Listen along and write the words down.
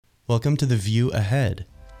Welcome to The View Ahead.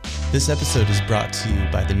 This episode is brought to you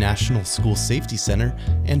by the National School Safety Center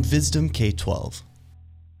and Wisdom K-12.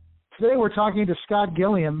 Today we're talking to Scott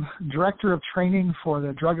Gilliam, Director of Training for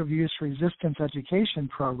the Drug Abuse Resistance Education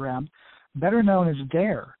Program, better known as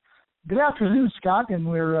D.A.R.E. Good afternoon, Scott, and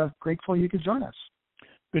we're grateful you could join us.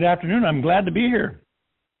 Good afternoon. I'm glad to be here.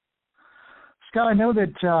 Scott, I know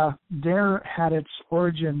that D.A.R.E. had its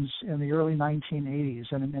origins in the early 1980s,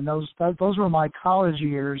 and those were my college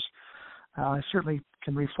years. I certainly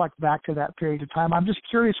can reflect back to that period of time. I'm just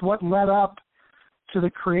curious what led up to the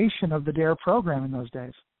creation of the D.A.R.E. program in those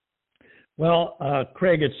days. Well,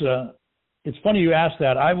 Craig, it's funny you asked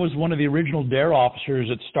that. I was one of the original D.A.R.E. officers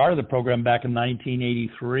that started the program back in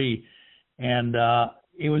 1983, and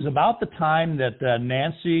it was about the time that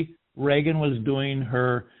Nancy Reagan was doing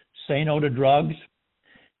her Say No to Drugs,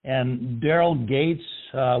 and Daryl Gates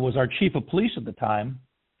was our chief of police at the time,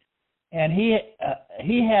 and he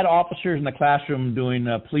had officers in the classroom doing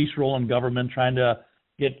police role in government, trying to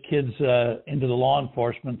get kids into the law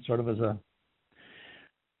enforcement, sort of as a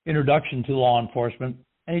introduction to law enforcement.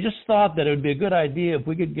 And he just thought that it would be a good idea if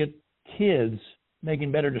we could get kids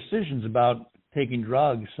making better decisions about taking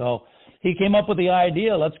drugs. So he came up with the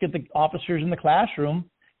idea, let's get the officers in the classroom,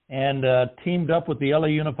 and teamed up with the LA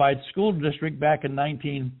Unified School District back in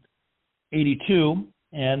 1982,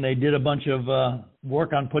 and they did a bunch of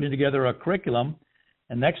work on putting together a curriculum.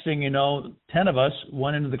 And next thing you know, 10 of us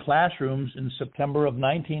went into the classrooms in September of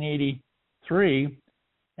 1983,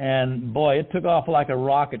 and boy, it took off like a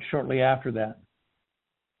rocket shortly after that.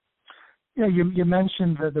 Yeah, you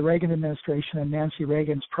mentioned the Reagan administration and Nancy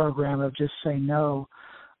Reagan's program of Just Say No.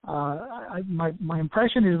 My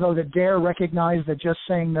impression is, though, that D.A.R.E. recognized that just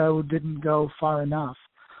saying no didn't go far enough.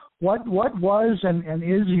 What was and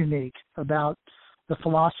is unique about the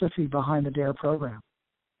philosophy behind the D.A.R.E. program?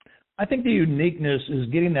 I think the uniqueness is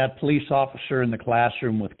getting that police officer in the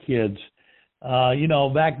classroom with kids.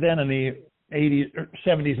 Back then in the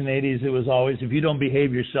 70s and 80s, it was always, if you don't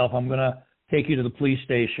behave yourself, I'm going to take you to the police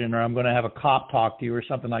station, or I'm going to have a cop talk to you, or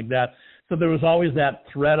something like that. So there was always that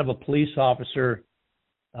threat of a police officer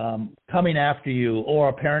coming after you, or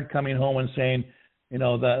a parent coming home and saying,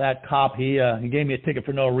 that cop, he gave me a ticket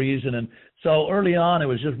for no reason. And so early on, it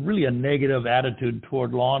was just really a negative attitude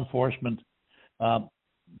toward law enforcement for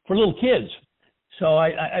little kids. So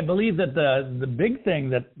I believe that the big thing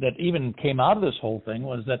that even came out of this whole thing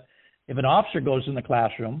was that if an officer goes in the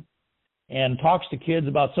classroom and talks to kids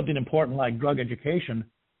about something important like drug education,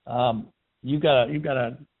 you've got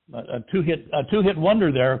a two-hit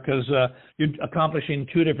wonder there, because you're accomplishing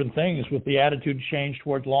two different things with the attitude change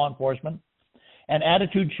towards law enforcement and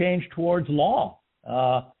attitude change towards law.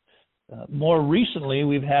 More recently,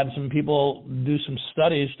 we've had some people do some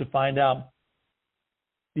studies to find out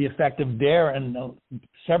the effect of D.A.R.E., and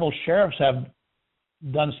several sheriffs have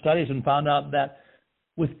done studies and found out that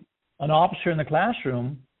with an officer in the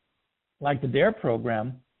classroom, like the D.A.R.E.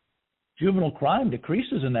 program, juvenile crime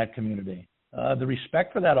decreases in that community. The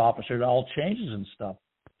respect for that officer, it all changes and stuff.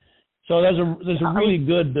 So there's a really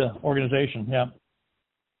good organization. Yeah.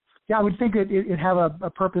 Yeah, I would think it have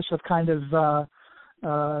a purpose of kind of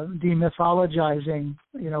demythologizing,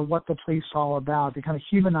 what the police are all about, the kind of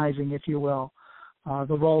humanizing, if you will,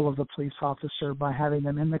 the role of the police officer by having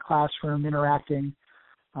them in the classroom interacting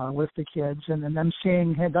with the kids, and them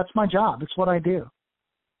seeing, hey, that's my job. It's what I do.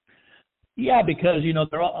 Yeah, because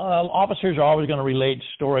officers are always going to relate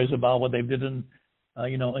stories about what they did in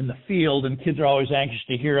the field, and kids are always anxious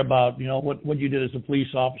to hear about what you did as a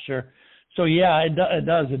police officer. So yeah, it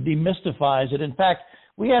does. It demystifies it. In fact,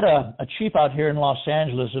 we had a chief out here in Los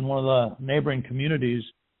Angeles in one of the neighboring communities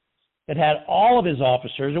that had all of his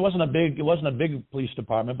officers. It wasn't a big police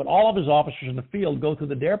department, but all of his officers in the field go through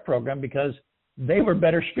the D.A.R.E. program because they were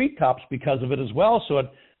better street cops because of it as well. So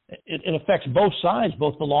it affects both sides,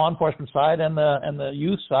 both the law enforcement side and the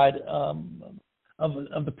youth side of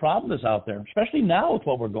the problem that's out there, especially now with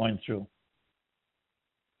what we're going through.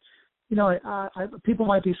 People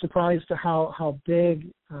might be surprised to how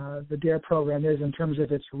big the D.A.R.E. program is in terms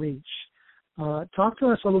of its reach. Talk to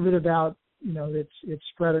us a little bit about its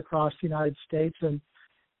spread across the United States, and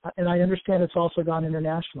I understand it's also gone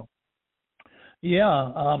international.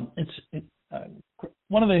 Yeah,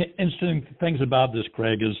 one of the interesting things about this,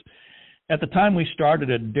 Craig, is at the time we started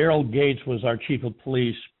it, Daryl Gates was our chief of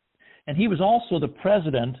police, and he was also the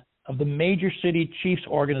president of the Major City Chiefs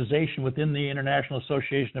organization within the International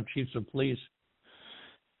Association of Chiefs of Police.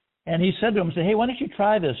 And he said to him, hey, why don't you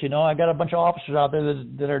try this? I got a bunch of officers out there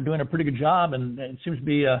that are doing a pretty good job, and it seems to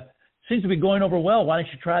be going over well. Why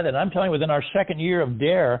don't you try that? And I'm telling you, within our second year of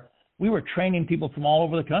D.A.R.E., we were training people from all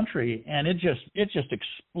over the country, and it just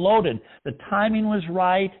exploded. The timing was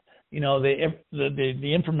right.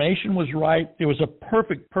 The information was right. It was a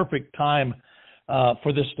perfect time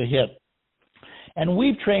for this to hit. And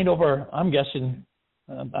we've trained over, I'm guessing,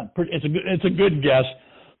 it's a good guess,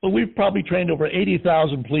 but we've probably trained over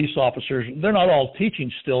 80,000 police officers. They're not all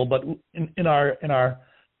teaching still, but in our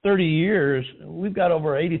 30 years, we've got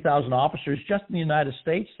over 80,000 officers just in the United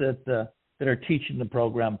States that are teaching the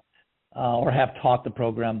program or have taught the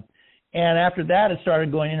program. And after that, it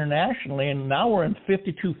started going internationally, and now we're in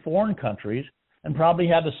 52 foreign countries and probably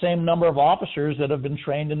have the same number of officers that have been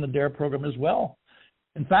trained in the D.A.R.E program as well.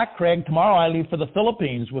 In fact, Craig, tomorrow I leave for the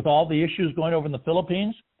Philippines with all the issues going over in the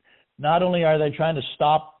Philippines. Not only are they trying to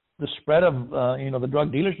stop the spread of the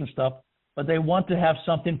drug dealers and stuff, but they want to have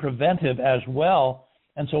something preventive as well.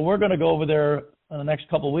 And so we're going to go over there in the next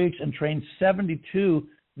couple of weeks and train 72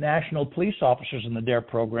 national police officers in the D.A.R.E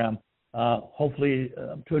program, hopefully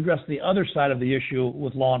to address the other side of the issue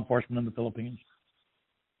with law enforcement in the Philippines.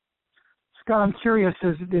 Scott, I'm curious,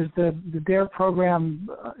 is the D.A.R.E program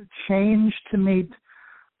changed to meet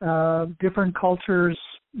different cultures,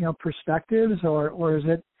 perspectives, or is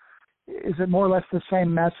it more or less the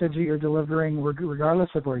same message that you're delivering regardless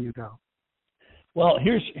of where you go? Well,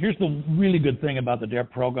 here's the really good thing about the D.A.R.E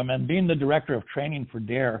program, and being the director of training for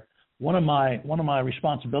D.A.R.E, one of my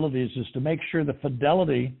responsibilities is to make sure the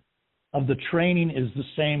fidelity of the training is the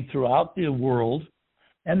same throughout the world,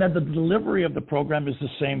 and that the delivery of the program is the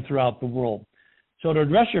same throughout the world. So to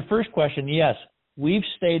address your first question, yes, we've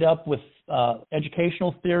stayed up with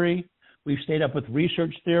educational theory, we've stayed up with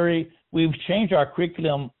research theory, we've changed our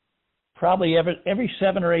curriculum probably every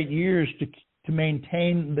 7 or 8 years to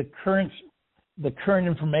maintain the current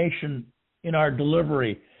information in our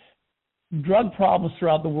delivery. Drug problems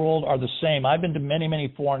throughout the world are the same. I've been to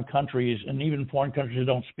many foreign countries, and even foreign countries that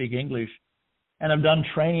don't speak English, and I've done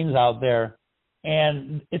trainings out there,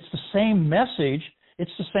 and it's the same message.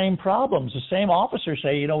 It's the same problems. The same officers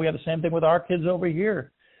say, we have the same thing with our kids over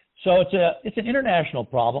here. So it's an international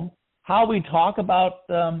problem. How we talk about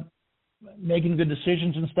making good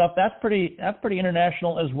decisions and stuff, that's pretty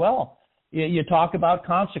international as well. You talk about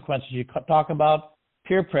consequences. You talk about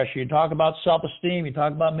peer pressure. You talk about self-esteem. You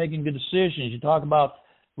talk about making good decisions. You talk about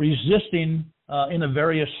resisting in a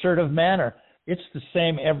very assertive manner. It's the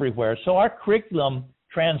same everywhere. So our curriculum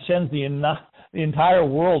transcends the entire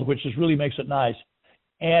world, which really makes it nice.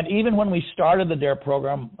 And even when we started the D.A.R.E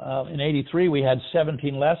program in '83, we had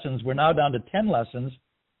 17 lessons. We're now down to 10 lessons.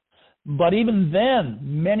 But even then,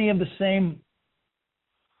 many of the same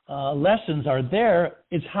lessons are there.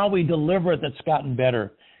 It's how we deliver it that's gotten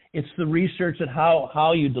better. It's the research and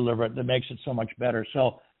how you deliver it that makes it so much better.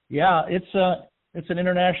 So, yeah, it's an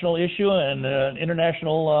international issue and an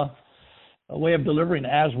international way of delivering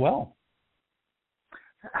as well.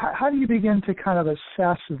 How do you begin to kind of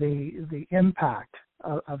assess the impact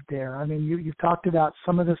of D.A.R.E? I mean, you've talked about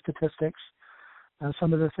some of the statistics,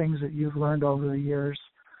 some of the things that you've learned over the years.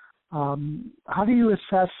 How do you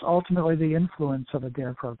assess ultimately the influence of a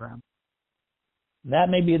D.A.R.E program? That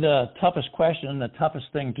may be the toughest question and the toughest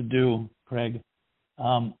thing to do, Craig.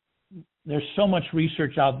 There's so much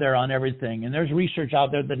research out there on everything, and there's research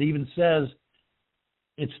out there that even says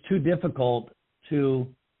it's too difficult to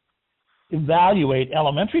evaluate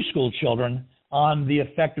elementary school children on the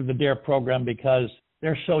effect of the D.A.R.E program because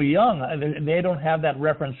they're so young. They don't have that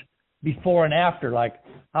reference before and after, like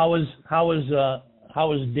how was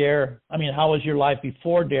D.A.R.E, how was your life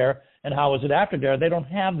before D.A.R.E and how was it after D.A.R.E? They don't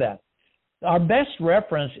have that. Our best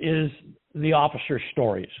reference is the officer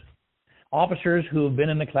stories. Officers who have been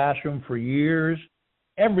in the classroom for years.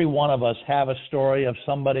 Every one of us have a story of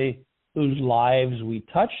somebody whose lives we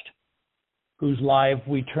touched, whose life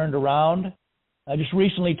we turned around. I just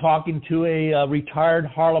recently talking to a retired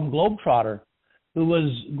Harlem Globetrotter who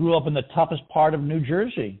grew up in the toughest part of New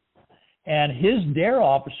Jersey. And his D.A.R.E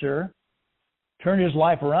officer turned his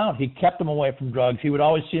life around. He kept him away from drugs. He would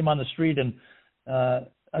always see him on the street and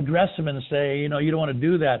address him and say, you don't want to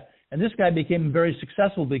do that. And this guy became very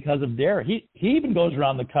successful because of D.A.R.E. He even goes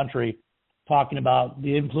around the country talking about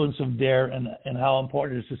the influence of D.A.R.E and how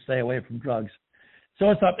important it is to stay away from drugs. So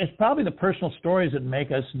it's probably the personal stories that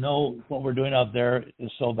make us know what we're doing out there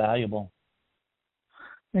is so valuable.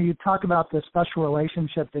 Now, you talk about the special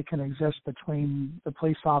relationship that can exist between the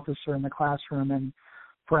police officer and the classroom and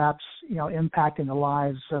perhaps, impacting the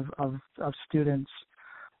lives of students.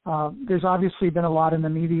 There's obviously been a lot in the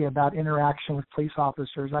media about interaction with police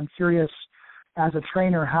officers. I'm curious, as a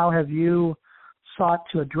trainer, how have you sought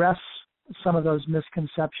to address some of those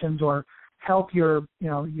misconceptions or help your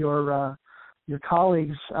your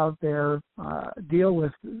colleagues out there deal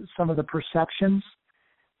with some of the perceptions,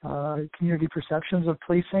 community perceptions of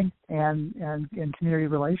policing and community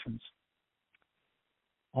relations?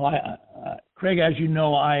 Well, Craig, as you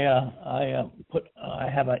know, I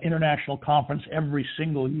have an international conference every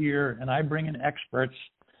single year, and I bring in experts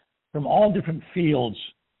from all different fields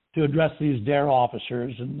to address these D.A.R.E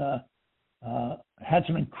officers, and had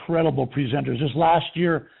some incredible presenters. This last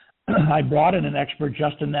year, I brought in an expert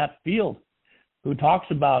just in that field who talks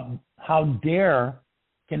about how D.A.R.E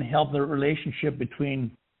can help the relationship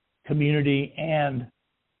between community and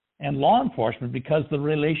law enforcement, because the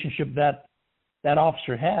relationship that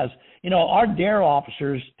officer has. Our D.A.R.E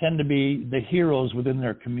officers tend to be the heroes within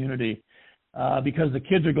their community because the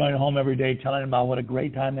kids are going home every day telling them about what a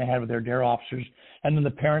great time they had with their D.A.R.E officers, and then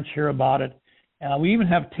the parents hear about it. We even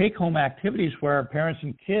have take-home activities where our parents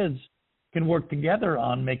and kids can work together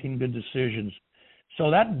on making good decisions. So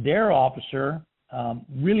that D.A.R.E officer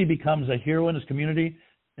really becomes a hero in his community.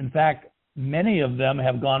 In fact, many of them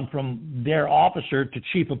have gone from D.A.R.E officer to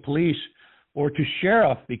chief of police or to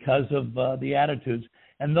sheriff because of the attitudes.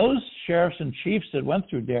 And those sheriffs and chiefs that went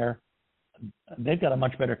through D.A.R.E, they've got a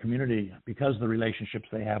much better community because of the relationships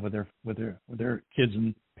they have with their kids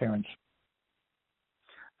and parents.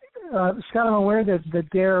 Scott, I'm aware that the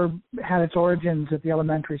D.A.R.E had its origins at the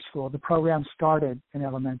elementary school. The program started in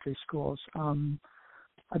elementary schools.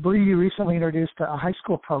 I believe you recently introduced a high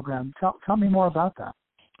school program. Tell me more about that.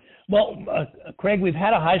 Well, Craig, we've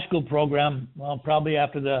had a high school program, probably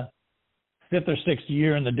after the 5th or 6th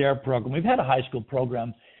year in the D.A.R.E program. We've had a high school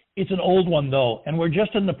program. It's an old one, though, and we're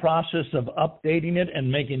just in the process of updating it and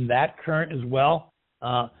making that current as well.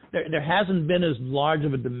 There hasn't been as large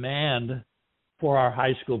of a demand for our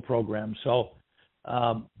high school program. So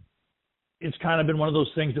it's kind of been one of those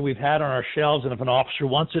things that we've had on our shelves, and if an officer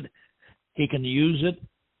wants it, he can use it.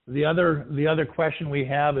 The other question we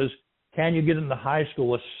have is, can you get into high school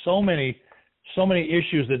with so many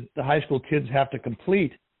issues that the high school kids have to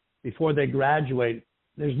complete before they graduate?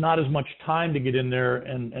 There's not as much time to get in there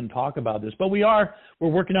and talk about this. But we're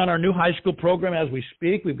working on our new high school program as we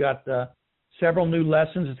speak. We've got several new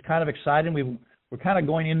lessons. It's kind of exciting. We're kind of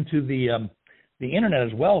going into the internet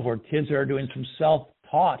as well, where kids are doing some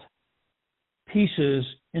self-taught pieces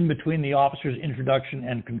in between the officer's introduction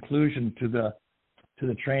and conclusion to the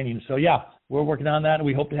training. So yeah, we're working on that, and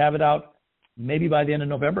we hope to have it out maybe by the end of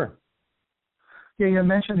November. Yeah, you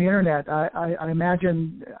mentioned the internet. I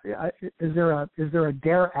imagine is there a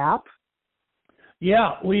D.A.R.E app?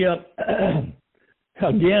 Yeah, we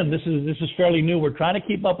again, this is fairly new. We're trying to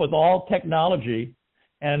keep up with all technology,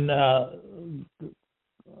 and a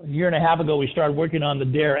year and a half ago we started working on the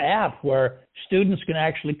D.A.R.E app, where students can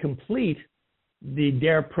actually complete the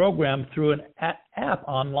D.A.R.E program through an app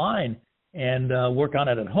online and work on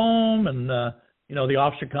it at home. And the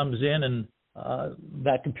officer comes in and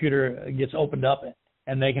that computer gets opened up,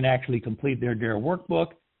 and they can actually complete their D.A.R.E workbook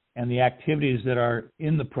and the activities that are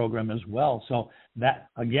in the program as well. So that,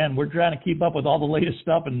 again, we're trying to keep up with all the latest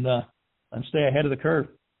stuff and stay ahead of the curve.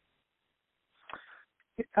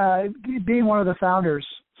 Being one of the founders,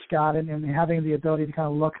 Scott, and having the ability to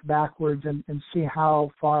kind of look backwards and see how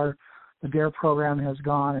far the D.A.R.E program has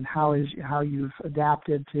gone and how you've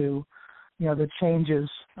adapted to the changes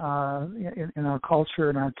in our culture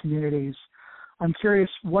and our communities. I'm curious,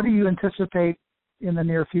 what do you anticipate in the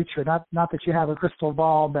near future? Not that you have a crystal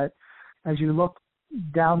ball, but as you look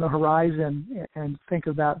down the horizon and think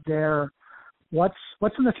about D.A.R.E, what's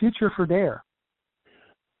in the future for D.A.R.E?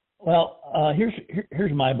 Well,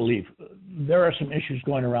 here's my belief. There are some issues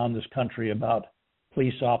going around this country about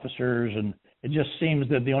police officers, and it just seems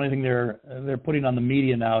that the only thing they're putting on the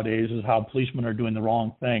media nowadays is how policemen are doing the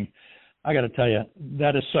wrong thing. I got to tell you,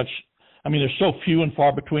 that is such. I mean, there's so few and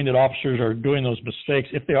far between that officers are doing those mistakes.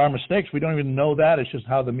 If they are mistakes, we don't even know that. It's just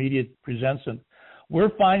how the media presents it.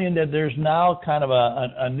 We're finding that there's now kind of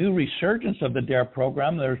a new resurgence of the D.A.R.E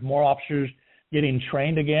program. There's more officers getting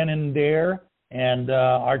trained again in D.A.R.E, and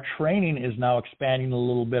our training is now expanding a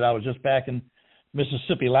little bit. I was just back in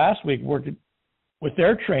Mississippi last week working with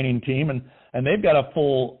their training team, and they've got a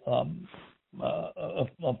full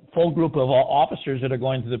group of officers that are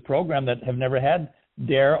going through the program that have never had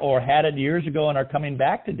D.A.R.E or had it years ago and are coming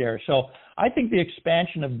back to D.A.R.E. So I think the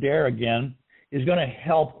expansion of D.A.R.E again is going to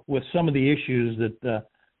help with some of the issues that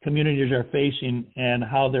communities are facing and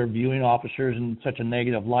how they're viewing officers in such a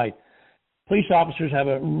negative light. Police officers have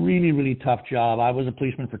a really, really tough job. I was a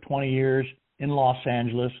policeman for 20 years in Los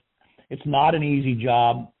Angeles. It's not an easy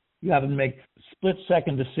job. You have to make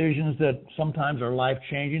split-second decisions that sometimes are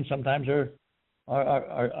life-changing, sometimes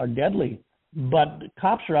are deadly. But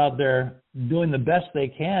cops are out there doing the best they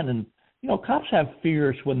can, cops have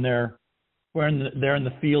fears when they're in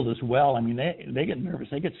the field as well. I mean, they get nervous,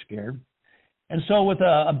 they get scared. And so with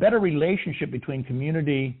a better relationship between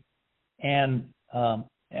community and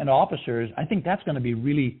officers, I think that's going to be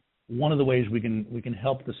really one of the ways we can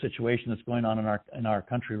help the situation that's going on in our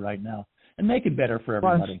country right now and make it better for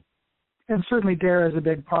everybody. And certainly D.A.R.E is a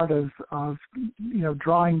big part of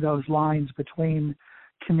drawing those lines between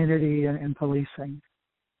community and policing.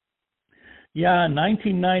 Yeah, in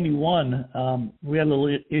 1991, we had a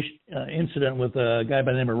little incident with a guy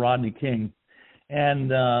by the name of Rodney King,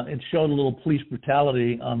 and it showed a little police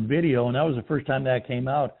brutality on video, and that was the first time that came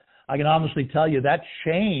out. I can honestly tell you that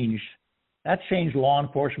changed law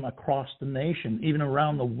enforcement across the nation, even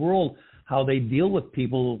around the world, how they deal with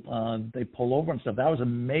people they pull over and stuff. That was a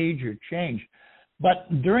major change.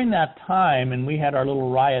 But during that time, and we had our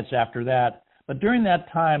little riots after that, but during that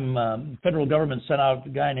time, federal government sent out a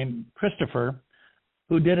guy named Christopher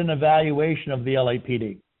who did an evaluation of the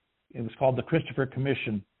LAPD. It was called the Christopher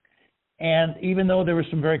Commission. And even though there were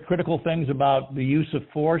some very critical things about the use of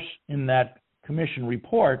force in that commission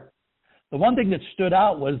report, the one thing that stood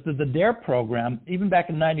out was that the D.A.R.E program, even back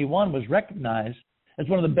in 91, was recognized as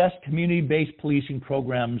one of the best community-based policing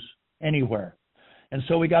programs anywhere. And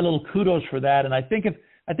so we got a little kudos for that. And I think if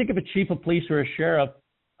a chief of police or a sheriff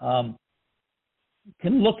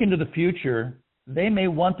can look into the future, they may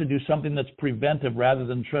want to do something that's preventive rather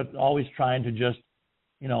than always trying to just,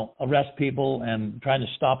 arrest people and trying to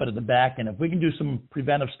stop it at the back. And if we can do some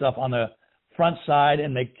preventive stuff on the front side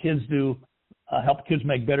and help kids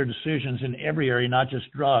make better decisions in every area, not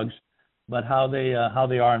just drugs, but how they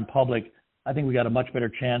are in public, I think we got a much better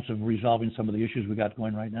chance of resolving some of the issues we got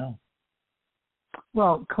going right now.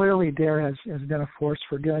 Well, clearly D.A.R.E has been a force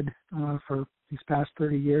for good for these past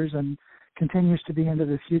 30 years and continues to be into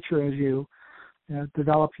the future as you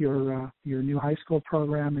develop your new high school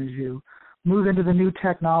program, as you move into the new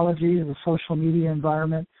technology, the social media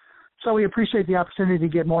environment. So we appreciate the opportunity to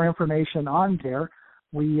get more information on D.A.R.E.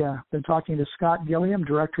 We've been talking to Scott Gilliam,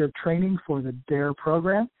 Director of Training for the D.A.R.E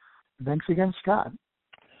program. Thanks again, Scott.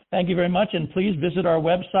 Thank you very much, and please visit our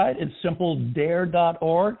website. It's simple,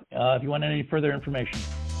 D.A.R.E.org, if you want any further information.